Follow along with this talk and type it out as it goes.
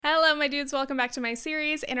my dudes, welcome back to my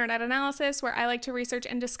series, Internet Analysis, where I like to research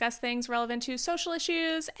and discuss things relevant to social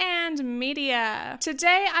issues and media.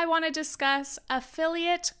 Today, I want to discuss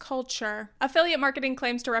affiliate culture. Affiliate marketing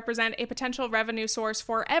claims to represent a potential revenue source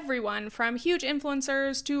for everyone, from huge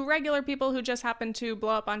influencers to regular people who just happen to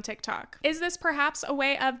blow up on TikTok. Is this perhaps a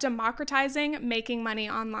way of democratizing making money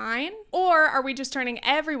online? Or are we just turning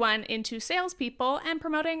everyone into salespeople and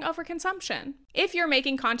promoting overconsumption? If you're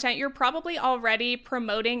making content, you're probably already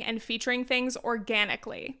promoting and featuring things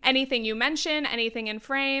organically. Anything you mention, anything in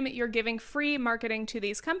frame, you're giving free marketing to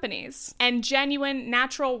these companies. And genuine,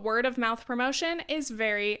 natural word-of-mouth promotion is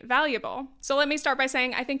very valuable. So let me start by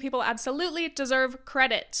saying I think people absolutely deserve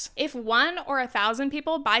credit. If 1 or 1,000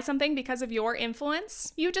 people buy something because of your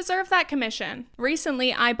influence, you deserve that commission.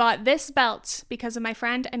 Recently, I bought this belt because of my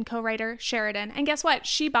friend and co-writer Sheridan. And guess what?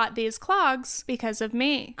 She bought these clogs because of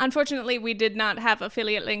me. Unfortunately, we did not have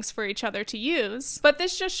affiliate links for each other to use, but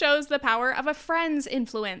this just shows the power of a friend's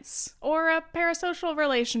influence or a parasocial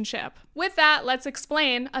relationship. With that, let's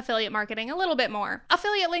explain affiliate marketing a little bit more.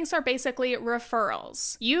 Affiliate links are basically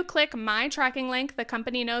referrals. You click my tracking link, the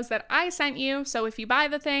company knows that I sent you, so if you buy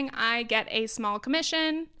the thing, I get a small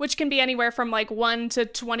commission, which can be anywhere from like 1 to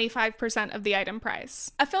 25% of the item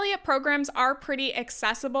price. Affiliate programs are pretty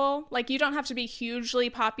accessible, like you don't have to be hugely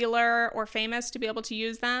popular or famous to be able to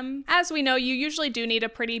use them. As we know, you usually do need a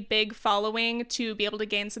pretty big following to be able to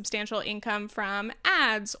gain substantial income from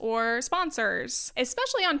ads or sponsors,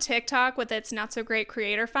 especially on TikTok with its not so great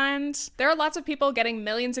creator fund. There are lots of people getting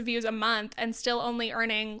millions of views a month and still only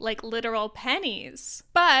earning like literal pennies.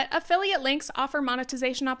 But affiliate links offer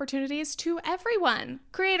monetization opportunities to everyone,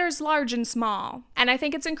 creators large and small. And I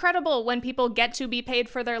think it's incredible when people get to be paid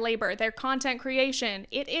for their labor, their content creation.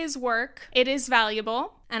 It is work, it is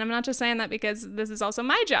valuable. And I'm not just saying that because this is also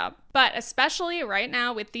my job, but especially right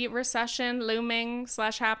now with the recession looming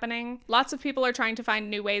 / happening, lots of people are trying to find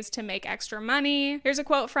new ways to make extra money. Here's a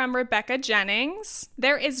quote from Rebecca Jennings.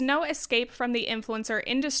 "There is no escape from the influencer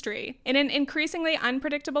industry. In an increasingly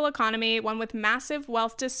unpredictable economy, one with massive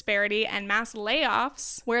wealth disparity and mass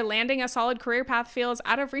layoffs, where landing a solid career path feels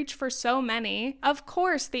out of reach for so many, of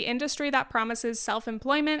course, the industry that promises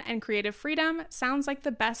self-employment and creative freedom sounds like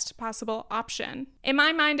the best possible option." In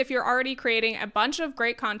my mind, if you're already creating a bunch of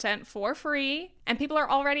great content for free and people are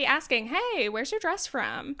already asking, hey, where's your dress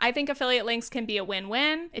from? I think affiliate links can be a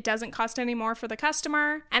win-win. It doesn't cost any more for the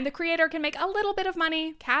customer, and the creator can make a little bit of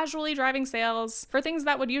money casually driving sales for things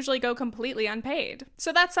that would usually go completely unpaid.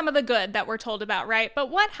 So that's some of the good that we're told about, right? But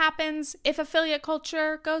what happens if affiliate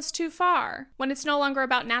culture goes too far? When it's no longer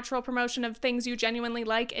about natural promotion of things you genuinely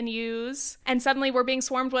like and use, and suddenly we're being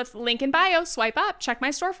swarmed with link in bio, swipe up, check my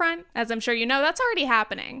storefront. As I'm sure you know, that's already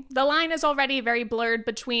happening. The line is already very blurred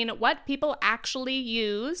between what people actually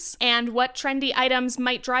use and what trendy items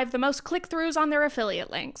might drive the most click-throughs on their affiliate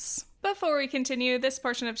links. Before we continue, this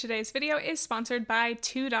portion of today's video is sponsored by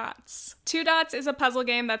 2Dots. 2Dots is a puzzle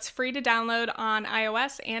game that's free to download on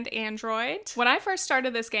iOS and Android. When I first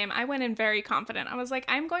started this game, I went in very confident. I was like,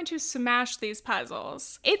 I'm going to smash these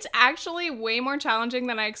puzzles. It's actually way more challenging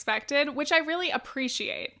than I expected, which I really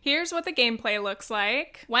appreciate. Here's what the gameplay looks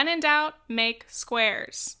like. When in doubt, make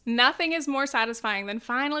squares. Nothing is more satisfying than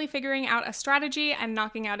finally figuring out a strategy and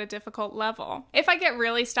knocking out a difficult level. If I get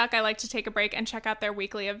really stuck, I like to take a break and check out their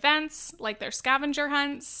weekly events, like their scavenger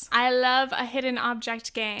hunts. I love a hidden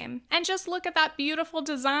object game. And just look at that beautiful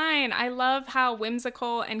design. I love how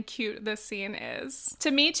whimsical and cute this scene is.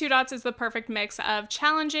 To me, 2Dots is the perfect mix of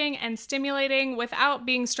challenging and stimulating without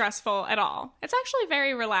being stressful at all. It's actually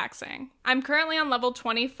very relaxing. I'm currently on level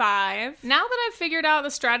 25. Now that I've figured out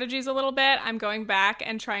the strategies a little bit, I'm going back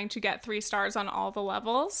and trying to get 3 stars on all the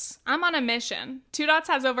levels. I'm on a mission. 2Dots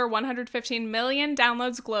has over 115 million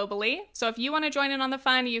downloads globally, so if you want to join in on the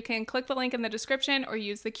fun, you can click the link in the description or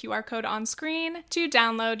use the QR code on screen to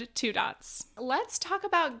download 2Dots. Let's talk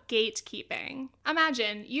about gatekeeping.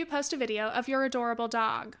 Imagine you post a video of your adorable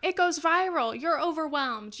dog. It goes viral, you're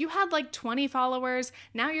overwhelmed, you had like 20 followers,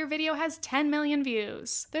 now your video has 10 million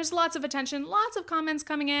views. There's lots of attention, lots of comments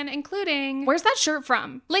coming in, including, where's that shirt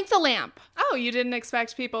from? Link the lamp. Oh, you didn't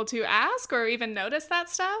expect people to ask or even notice that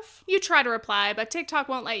stuff? You try to reply, but TikTok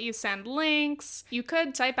won't let you send links. You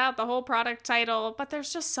could type out the whole product title, but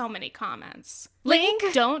there's just so many comments. Link.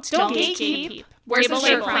 Don't gatekeep. Where's the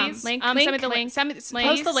shirt from? Link. Send me the link.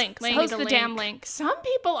 Post the link. Post the damn link. Some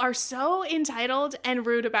people are so entitled and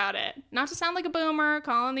rude about it. Not to sound like a boomer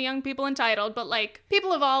calling the young people entitled, but like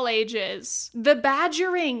people of all ages. The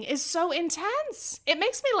badgering is so intense. It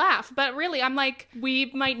makes me laugh, but really I'm like,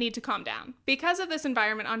 we might need to calm down. Because of this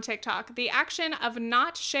environment on TikTok, the action of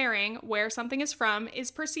not sharing where something is from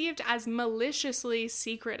is perceived as maliciously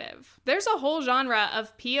secretive. There's a whole genre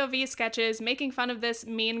of POV sketches making fun of this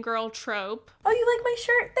mean girl trope. Oh, you like my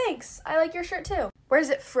shirt? Thanks. I like your shirt too. Where's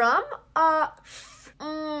it from? Oh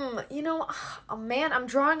man, I'm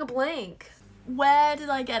drawing a blank. Where did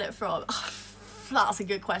I get it from? That's a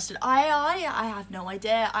good question. I have no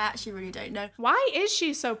idea. I actually really don't know. Why is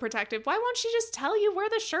she so protective? Why won't she just tell you where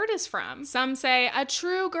the shirt is from? Some say a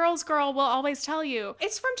true girl's girl will always tell you.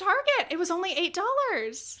 It's from Target. It was only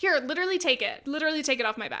 $8. Here, literally take it. Literally take it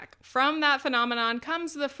off my back. From that phenomenon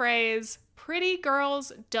comes the phrase, pretty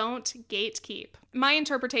girls don't gatekeep. My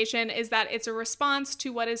interpretation is that it's a response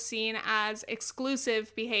to what is seen as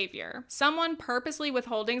exclusive behavior. Someone purposely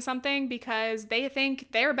withholding something because they think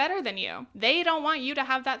they're better than you. They don't want you to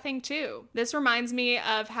have that thing too. This reminds me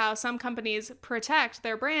of how some companies protect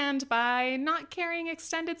their brand by not carrying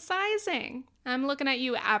extended sizing. I'm looking at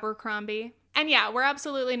you, Abercrombie. And yeah, we're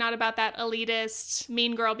absolutely not about that elitist,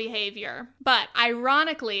 mean girl behavior. But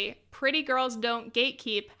ironically, pretty girls don't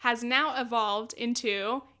gatekeep has now evolved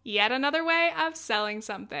into yet another way of selling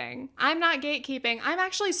something. I'm not gatekeeping. I'm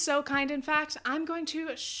actually so kind. In fact, I'm going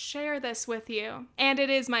to share this with you. And it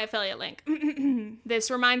is my affiliate link. This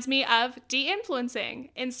reminds me of de-influencing.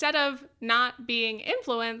 Instead of not being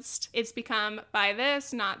influenced, it's become buy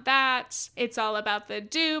this, not that. It's all about the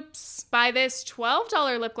dupes. Buy this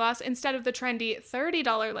 $12 lip gloss instead of the trendy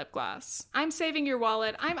 $30 lip gloss. I'm saving your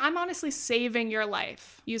wallet. I'm honestly saving your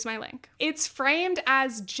life. Use my link. It's framed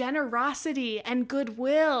as generosity and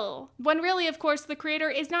goodwill, when really, of course, the creator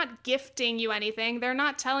is not gifting you anything. They're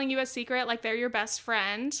not telling you a secret like they're your best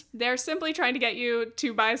friend. They're simply trying to get you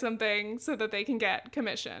to buy something so that they can get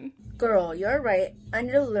commission. Girl, you're right. I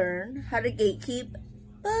need to learn how to gatekeep,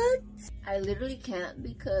 but I literally can't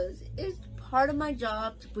because it's part of my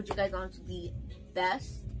job to put you guys on to the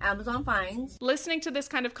best Amazon finds. Listening to this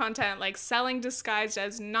kind of content, like selling disguised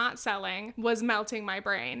as not selling, was melting my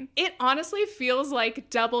brain. It honestly feels like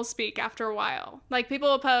double speak after a while. Like people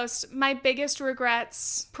will post, my biggest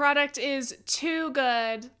regrets, product is too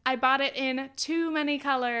good, I bought it in too many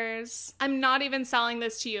colors. I'm not even selling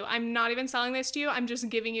this to you. I'm just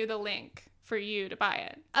giving you the link for you to buy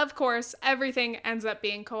it. Of course, everything ends up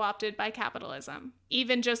being co-opted by capitalism.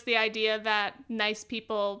 Even just the idea that nice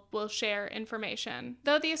people will share information.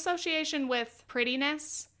 Though the association with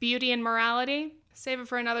prettiness, beauty, and morality, save it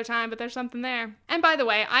for another time, but there's something there. And by the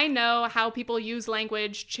way, I know how people use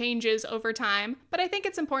language changes over time, but I think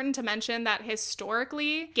it's important to mention that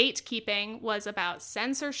historically, gatekeeping was about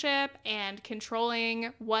censorship and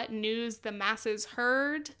controlling what news the masses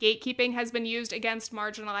heard. Gatekeeping has been used against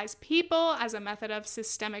marginalized people as a method of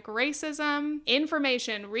systemic racism.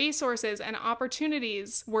 Information, resources, and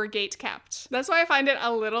opportunities were gatekept. That's why I find it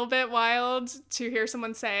a little bit wild to hear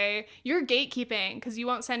someone say, you're gatekeeping because you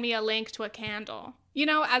won't send me a link to a candle. You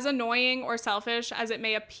know, as annoying or selfish as it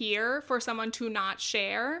may appear for someone to not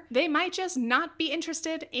share, they might just not be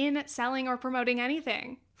interested in selling or promoting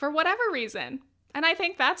anything for whatever reason. And I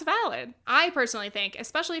think that's valid. I personally think,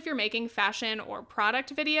 especially if you're making fashion or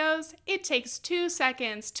product videos, it takes 2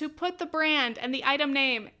 seconds to put the brand and the item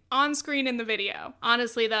name on screen in the video.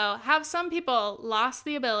 Honestly though, have some people lost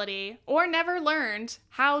the ability or never learned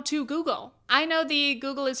how to Google? I know the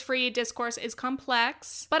Google is free discourse is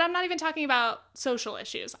complex, but I'm not even talking about social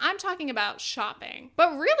issues. I'm talking about shopping.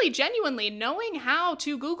 But really, genuinely, knowing how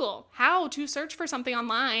to Google, how to search for something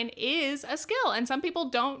online is a skill, and some people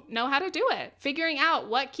don't know how to do it. Figuring out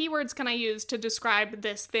what keywords can I use to describe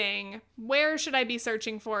this thing? Where should I be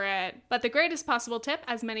searching for it? But the greatest possible tip,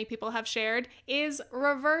 as many people have shared, is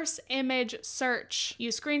reverse image search. You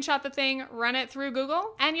screenshot the thing, run it through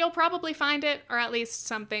Google, and you'll probably find it, or at least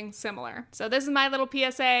something similar. So this is my little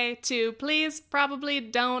PSA to please probably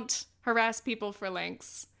don't harass people for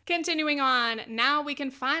links. Continuing on, now we can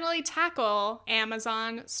finally tackle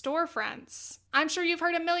Amazon storefronts. I'm sure you've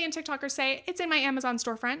heard a million TikTokers say, it's in my Amazon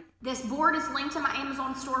storefront. This board is linked to my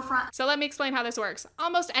Amazon storefront. So let me explain how this works.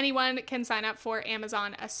 Almost anyone can sign up for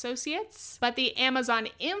Amazon Associates, but the Amazon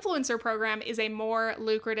Influencer Program is a more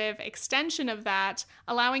lucrative extension of that,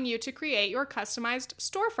 allowing you to create your customized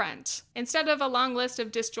storefront. Instead of a long list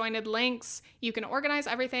of disjointed links, you can organize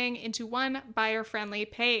everything into one buyer-friendly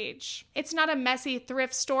page. It's not a messy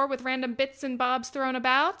thrift store with random bits and bobs thrown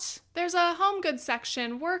about. There's a home goods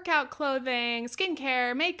section, workout clothing,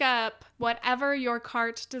 skincare, makeup, whatever your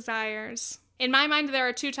cart desires. In my mind, there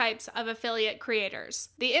are two types of affiliate creators.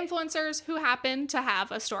 The influencers who happen to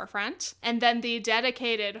have a storefront, and then the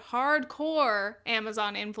dedicated, hardcore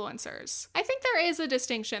Amazon influencers. I think there is a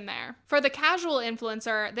distinction there. For the casual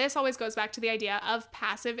influencer, this always goes back to the idea of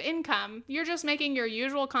passive income. You're just making your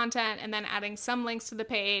usual content and then adding some links to the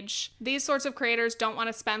page. These sorts of creators don't want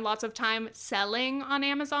to spend lots of time selling on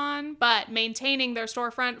Amazon, but maintaining their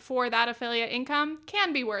storefront for that affiliate income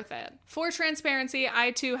can be worth it. For transparency,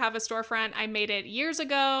 I too have a storefront. I made it years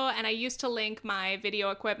ago, and I used to link my video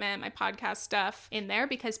equipment, my podcast stuff in there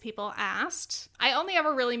because people asked. I only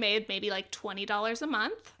ever really made maybe like $20 a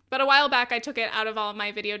month. But a while back, I took it out of all of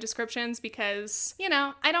my video descriptions because,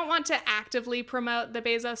 I don't want to actively promote the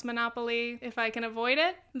Bezos monopoly if I can avoid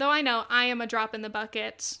it. Though I know I am a drop in the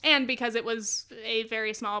bucket. And because it was a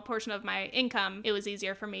very small portion of my income, it was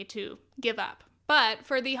easier for me to give up. But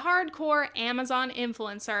for the hardcore Amazon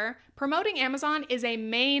influencer, promoting Amazon is a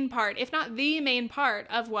main part, if not the main part,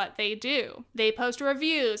 of what they do. They post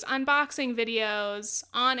reviews, unboxing videos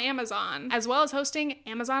on Amazon, as well as hosting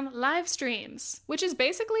Amazon live streams, which is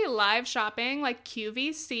basically live shopping like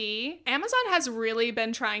QVC. Amazon has really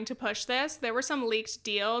been trying to push this. There were some leaked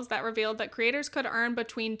deals that revealed that creators could earn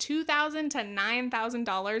between $2,000 to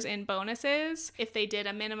 $9,000 in bonuses if they did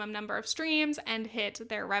a minimum number of streams and hit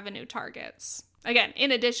their revenue targets. Again,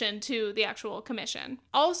 in addition to the actual commission.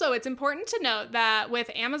 Also, it's important to note that with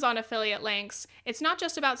Amazon affiliate links, it's not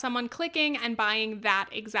just about someone clicking and buying that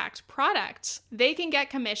exact product. They can get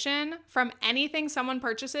commission from anything someone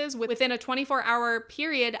purchases within a 24-hour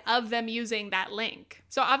period of them using that link.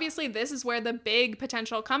 So obviously, this is where the big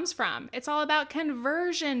potential comes from. It's all about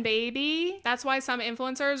conversion, baby. That's why some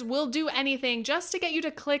influencers will do anything just to get you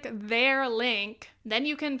to click their link. Then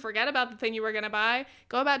you can forget about the thing you were going to buy,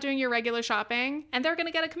 go about doing your regular shopping, and they're going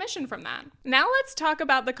to get a commission from that. Now let's talk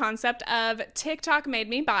about the concept of TikTok made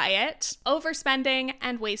me buy it, overspending,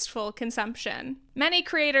 and wasteful consumption. Many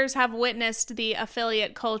creators have witnessed the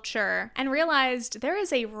affiliate culture and realized there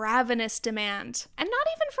is a ravenous demand, and not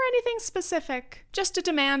even for anything specific, just a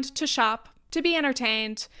demand to shop, to be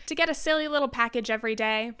entertained, to get a silly little package every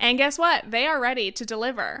day. And guess what? They are ready to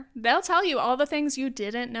deliver. They'll tell you all the things you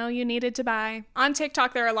didn't know you needed to buy. On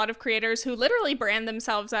TikTok, there are a lot of creators who literally brand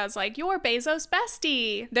themselves as like your Bezos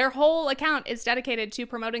bestie. Their whole account is dedicated to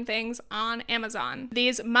promoting things on Amazon.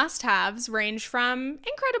 These must-haves range from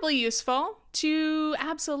incredibly useful to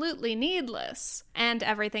absolutely needless, and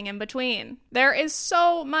everything in between. There is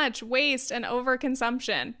so much waste and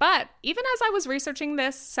overconsumption, but even as I was researching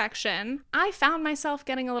this section, I found myself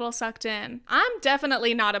getting a little sucked in. I'm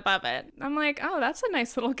definitely not above it. I'm like, oh, that's a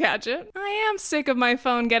nice little gadget. I am sick of my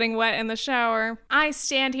phone getting wet in the shower. I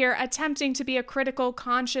stand here attempting to be a critical,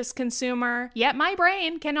 conscious consumer, yet my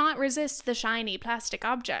brain cannot resist the shiny plastic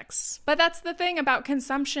objects. But that's the thing about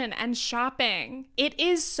consumption and shopping. It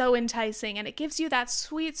is so enticing, and it gives you that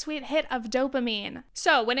sweet, sweet hit of dopamine.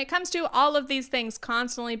 So when it comes to all of these things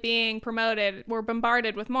constantly being promoted, we're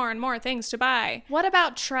bombarded with more and more things to buy. What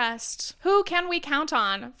about trust? Who can we count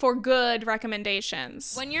on for good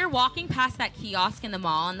recommendations? When you're walking past that kiosk in the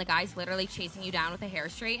mall and the guy's literally chasing you down with a hair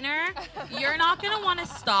straightener, you're not gonna want to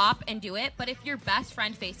stop and do it. But if your best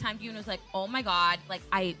friend FaceTimed you and was like, oh my God, like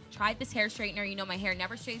I tried this hair straightener, my hair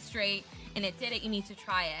never stays straight, and it did it, you need to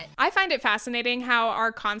try it. I find it fascinating how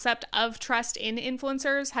our concept of trust in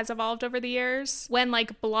influencers has evolved over the years. When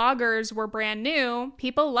like bloggers were brand new,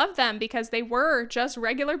 people loved them because they were just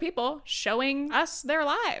regular people showing us their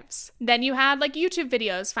lives. Then you had like YouTube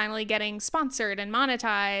videos finally getting sponsored and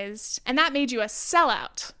monetized, and that made you a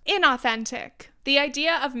sellout, inauthentic. The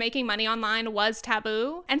idea of making money online was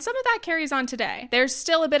taboo, and some of that carries on today. There's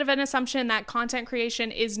still a bit of an assumption that content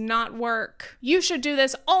creation is not work. You should do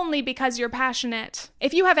this only because you're passionate.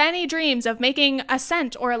 If you have any dreams of making a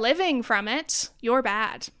cent or a living from it, you're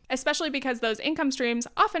bad. Especially because those income streams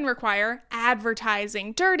often require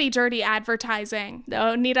advertising, dirty, dirty advertising.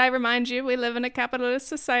 Though, need I remind you, we live in a capitalist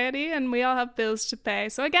society and we all have bills to pay.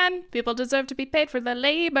 So again, people deserve to be paid for their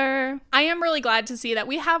labor. I am really glad to see that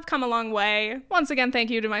we have come a long way. Once again, thank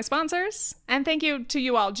you to my sponsors. And thank you to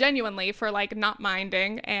you all genuinely for like not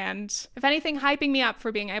minding and, if anything, hyping me up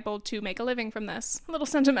for being able to make a living from this. A little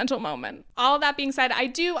sentimental moment. All that being said, I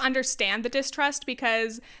do understand the distrust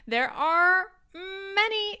because there are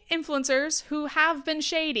many influencers who have been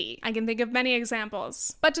shady. I can think of many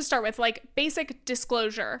examples. But to start with, like basic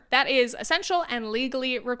disclosure, that is essential and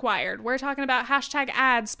legally required. We're talking about hashtag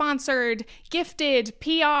ads, sponsored, gifted,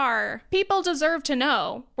 PR. People deserve to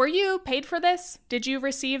know, were you paid for this? Did you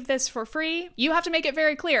receive this for free? You have to make it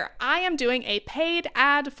very clear, I am doing a paid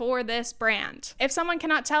ad for this brand. If someone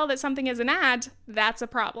cannot tell that something is an ad, that's a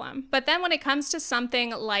problem. But then when it comes to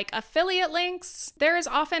something like affiliate links, there is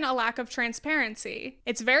often a lack of transparency.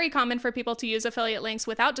 It's very common for people to use affiliate links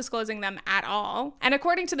without disclosing them at all. And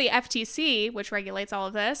according to the FTC, which regulates all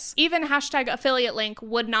of this, even hashtag affiliate link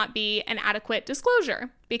would not be an adequate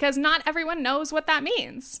disclosure, because not everyone knows what that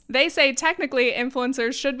means. They say technically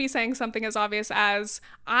influencers should be saying something as obvious as,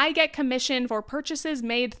 I get commission for purchases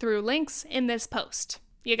made through links in this post.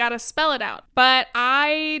 You gotta spell it out. But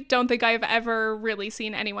I don't think I've ever really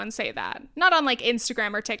seen anyone say that. Not on like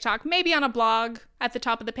Instagram or TikTok, maybe on a blog. At the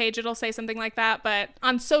top of the page, it'll say something like that, but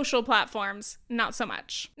on social platforms, not so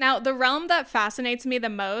much. Now, the realm that fascinates me the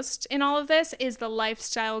most in all of this is the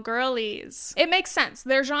lifestyle girlies. It makes sense.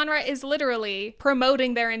 Their genre is literally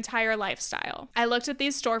promoting their entire lifestyle. I looked at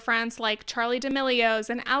these storefronts like Charli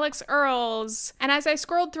D'Amelio's and Alex Earl's, and as I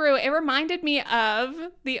scrolled through, it reminded me of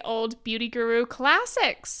the old Beauty Guru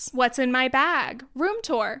classics. What's in my bag? Room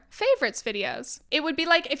tour. Favorites videos. It would be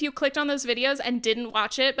like if you clicked on those videos and didn't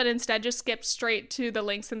watch it, but instead just skipped straight to the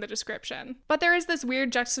links in the description. But there is this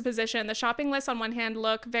weird juxtaposition. The shopping lists on one hand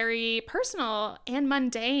look very personal and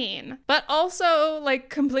mundane, but also like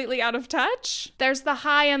completely out of touch. There's the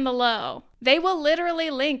high and the low. They will literally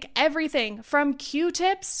link everything from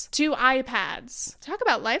Q-tips to iPads. Talk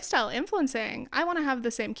about lifestyle influencing. I want to have the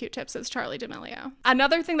same Q-tips as Charli D'Amelio.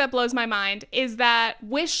 Another thing that blows my mind is that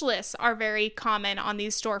wish lists are very common on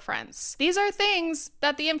these storefronts. These are things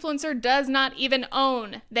that the influencer does not even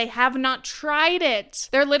own. They have not tried it.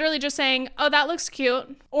 They're literally just saying, oh, that looks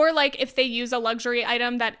cute. Or like if they use a luxury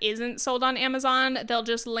item that isn't sold on Amazon, they'll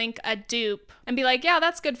just link a dupe and be like, yeah,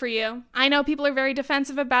 that's good for you. I know people are very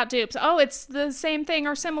defensive about dupes. Oh, it's the same thing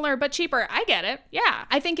or similar, but cheaper. I get it. Yeah.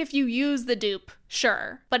 I think if you use the dupe,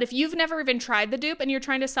 sure. But if you've never even tried the dupe and you're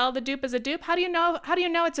trying to sell the dupe as a dupe, how do you know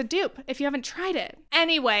it's a dupe if you haven't tried it?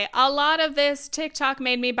 Anyway, a lot of this TikTok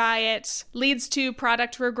made me buy it leads to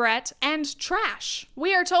product regret and trash.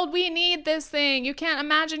 We are told we need this thing. You can't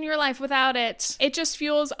imagine your life without it. It just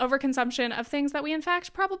fuels overconsumption of things that we in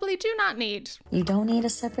fact probably do not need. You don't need a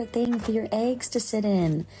separate thing for your eggs to sit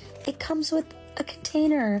in. It comes with a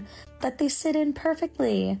container that they sit in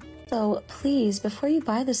perfectly. So please, before you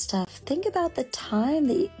buy this stuff, think about the time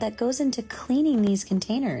that goes into cleaning these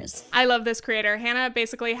containers. I love this creator. Hannah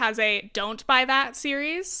basically has a Don't Buy That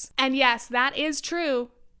series. And yes, that is true.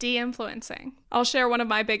 De-influencing. I'll share one of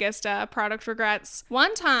my biggest product regrets.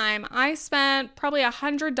 One time I spent probably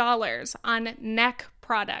 $100 on neck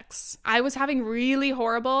products. I was having really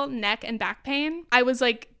horrible neck and back pain. I was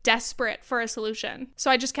like desperate for a solution. So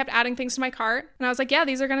I just kept adding things to my cart and I was like, yeah,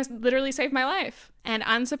 these are gonna literally save my life. And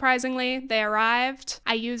unsurprisingly, they arrived.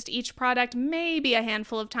 I used each product maybe a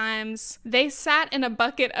handful of times. They sat in a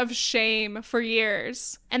bucket of shame for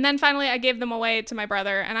years. And then finally I gave them away to my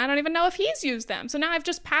brother and I don't even know if he's used them. So now I've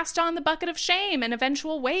just passed on the bucket of shame and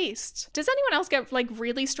eventual waste. Does anyone else get like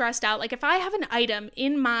really stressed out? Like if I have an item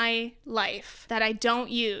in my life that I don't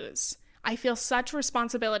use, I feel such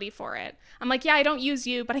responsibility for it. I'm like, yeah, I don't use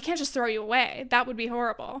you, but I can't just throw you away. That would be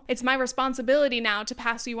horrible. It's my responsibility now to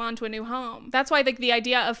pass you on to a new home. That's why the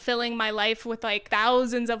idea of filling my life with like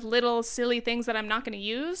thousands of little silly things that I'm not going to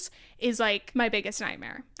use is like my biggest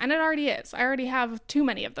nightmare. And it already is. I already have too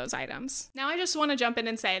many of those items. Now I just want to jump in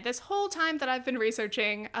and say this whole time that I've been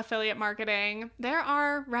researching affiliate marketing, there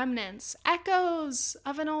are remnants, echoes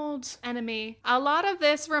of an old enemy. A lot of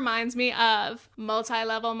this reminds me of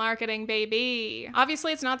multi-level marketing, baby.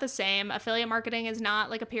 Obviously it's not the same. Affiliate marketing is not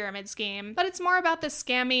like a pyramid scheme, but it's more about the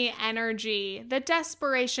scammy energy, the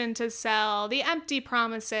desperation to sell, the empty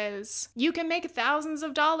promises. You can make thousands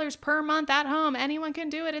of dollars per month at home. Anyone can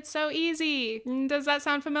do it. It's so easy. Does that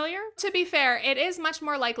sound familiar? To be fair, it is much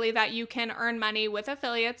more likely that you can earn money with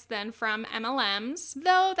affiliates than from MLMs,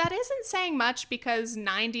 though that isn't saying much because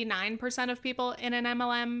 99% of people in an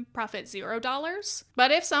MLM profit $0.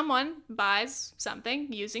 But if someone buys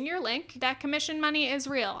something using your link, that commission money is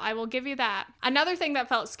real. I will give you that. Another thing that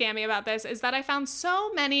felt scammy about this is that I found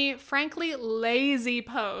so many, frankly, lazy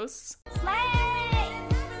posts.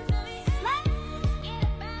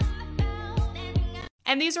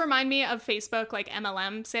 And these remind me of Facebook, like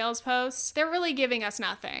MLM sales posts. They're really giving us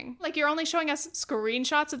nothing. Like you're only showing us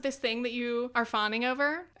screenshots of this thing that you are fawning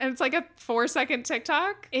over. And it's like a 4-second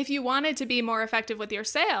TikTok. If you wanted to be more effective with your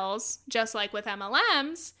sales, just like with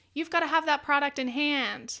MLMs, you've got to have that product in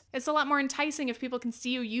hand. It's a lot more enticing if people can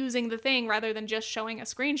see you using the thing rather than just showing a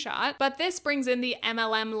screenshot. But this brings in the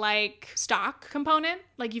MLM-like stock component.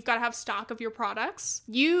 Like, you've got to have stock of your products.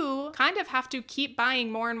 You kind of have to keep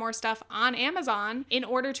buying more and more stuff on Amazon in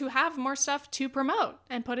order to have more stuff to promote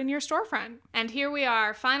and put in your storefront. And here we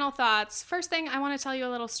are, final thoughts. First thing, I want to tell you a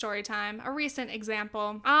little story time, a recent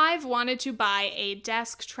example. I've wanted to buy a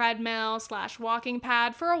desk treadmill / walking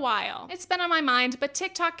pad for a while. It's been on my mind, but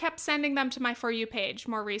TikTok kept sending them to my For You page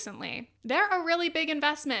more recently. They're a really big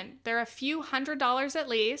investment. They're a few $100s at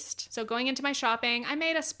least. So going into my shopping, I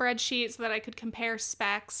made a spreadsheet so that I could compare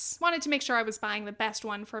specs. Wanted to make sure I was buying the best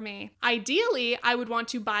one for me. Ideally, I would want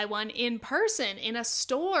to buy one in person, in a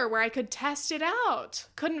store where I could test it out.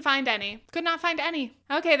 Couldn't find any. Could not find any.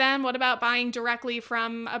 Okay then, what about buying directly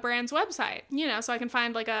from a brand's website? You know, so I can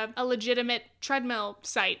find like a legitimate treadmill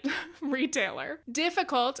site retailer.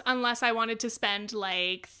 Difficult unless I wanted to spend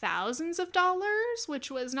like thousands of dollars,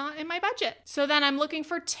 which was not in my budget. So then I'm looking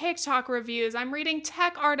for TikTok reviews, I'm reading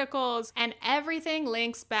tech articles, and everything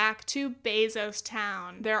links back to Bezos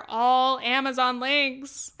Town. They're all Amazon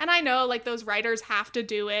links. And I know like those writers have to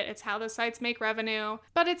do it. It's how the sites make revenue,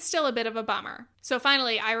 but it's still a bit of a bummer. So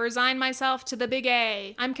finally, I resign myself to the big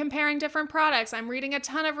A. I'm comparing different products. I'm reading a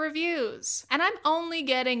ton of reviews. And I'm only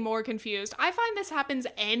getting more confused. I find this happens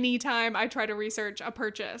anytime I try to research a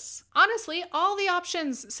purchase. Honestly, all the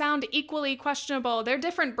options sound equally questionable. They're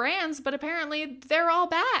different brands, but apparently they're all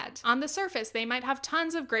bad. On the surface, they might have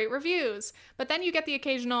tons of great reviews, but then you get the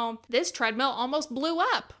occasional, this treadmill almost blew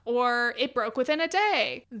up, or it broke within a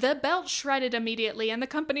day. The belt shredded immediately and the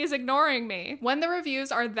company is ignoring me. When the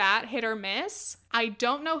reviews are that hit or miss, I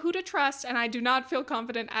don't know who to trust, and I do not feel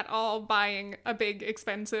confident at all buying a big,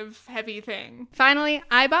 expensive, heavy thing. Finally,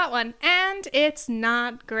 I bought one, and it's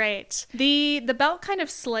not great. The belt kind of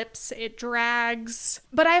slips, it drags,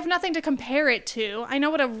 but I have nothing to compare it to. I know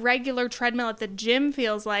what a regular treadmill at the gym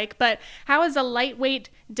feels like, but how is a lightweight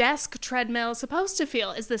desk treadmill supposed to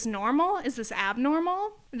feel? Is this normal? Is this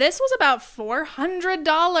abnormal? This was about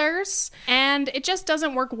 $400, and it just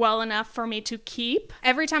doesn't work well enough for me to keep.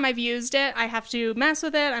 Every time I've used it, I have to mess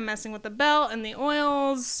with it. I'm messing with the belt and the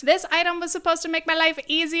oils. This item was supposed to make my life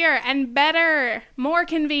easier and better, more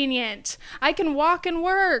convenient. I can walk and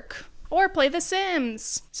work or play The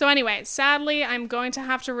Sims. So anyway, sadly, I'm going to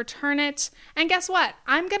have to return it. And guess what?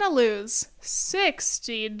 I'm gonna lose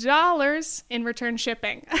 $60 in return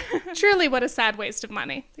shipping. Truly, what a sad waste of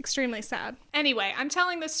money. Extremely sad. Anyway, I'm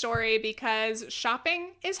telling this story because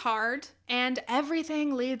shopping is hard and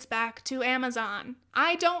everything leads back to Amazon.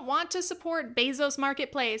 I don't want to support Bezos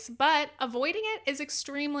Marketplace, but avoiding it is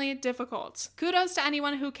extremely difficult. Kudos to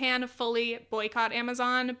anyone who can fully boycott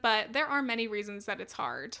Amazon, but there are many reasons that it's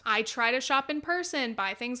hard. I try to shop in person,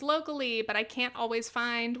 buy things locally, but I can't always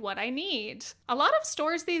find what I need. A lot of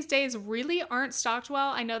stores these days really aren't stocked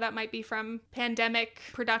well. I know that might be from pandemic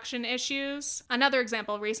production issues. Another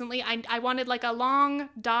example, recently, I wanted like a long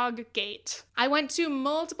dog gate. I went to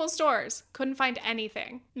multiple stores, couldn't find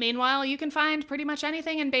anything. Meanwhile, you can find pretty much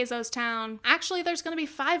anything in Bezos Town. Actually, there's gonna be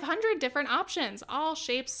 500 different options, all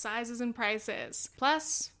shapes, sizes, and prices.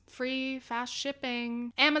 Plus, free, fast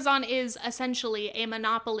shipping. Amazon is essentially a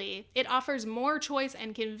monopoly. It offers more choice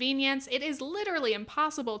and convenience. It is literally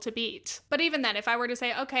impossible to beat. But even then, if I were to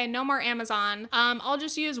say, okay, no more Amazon, I'll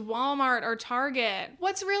just use Walmart or Target.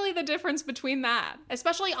 What's really the difference between that?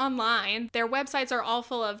 Especially online, their websites are all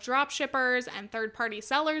full of drop shippers and third-party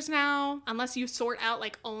sellers now, unless you sort out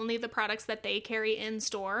like only the products that they carry in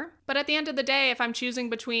store. But at the end of the day, if I'm choosing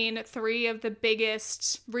between 3 of the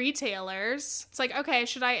biggest retailers, it's like, okay,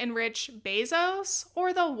 should I enrich Bezos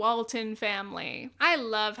or the Walton family? I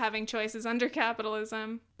love having choices under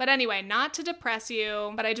capitalism. But anyway, not to depress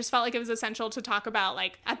you, but I just felt like it was essential to talk about,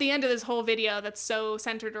 like, at the end of this whole video that's so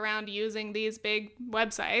centered around using these big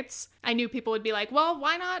websites, I knew people would be like, well,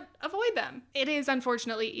 why not avoid them? It is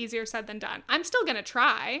unfortunately easier said than done. I'm still gonna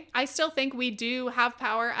try. I still think we do have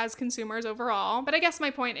power as consumers overall, but I guess my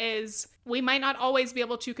point is we might not always be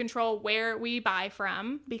able to control where we buy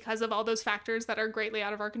from because of all those factors that are greatly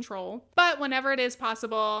out of our control. But whenever it is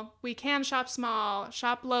possible, we can shop small,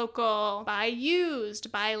 shop local, buy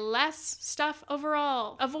used, buy less stuff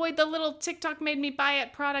overall. Avoid the little TikTok made me buy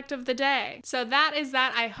it product of the day. So that is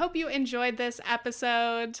that. I hope you enjoyed this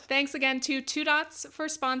episode. Thanks again to 2 Dots for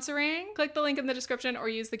sponsoring. Click the link in the description or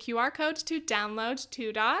use the QR code to download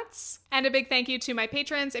 2 Dots. And a big thank you to my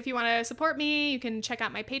patrons. If you want to support me, you can check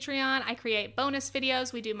out my Patreon. I create bonus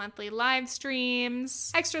videos. We do monthly live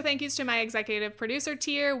streams. Extra thank yous to my executive producer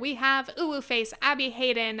tier. We have Uwu Face, Abby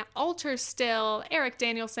Hayden, Alter Still, Eric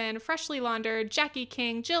Danielson, Freshly Laundered, Jackie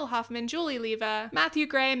King, Jill Hoffman, Julie Leva, Matthew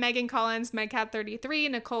Gray, Megan Collins,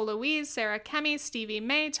 Megcat33, Nicole Louise, Sarah Kemi, Stevie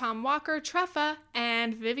May, Tom Walker, Treffa,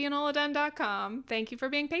 and VivianOladun.com. Thank you for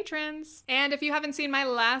being patrons. And if you haven't seen my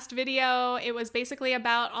last video, it was basically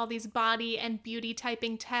about all these body and beauty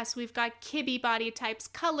typing tests. We've got Kibbe body types,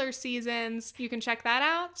 color seasons. You can check that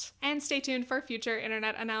out. And stay tuned for future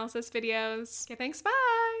internet analysis videos. Okay, thanks,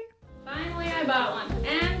 bye! Finally, I bought one,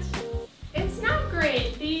 and it's not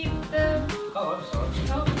great. Oh, I'm sorry.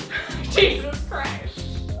 Oh, Jesus Christ.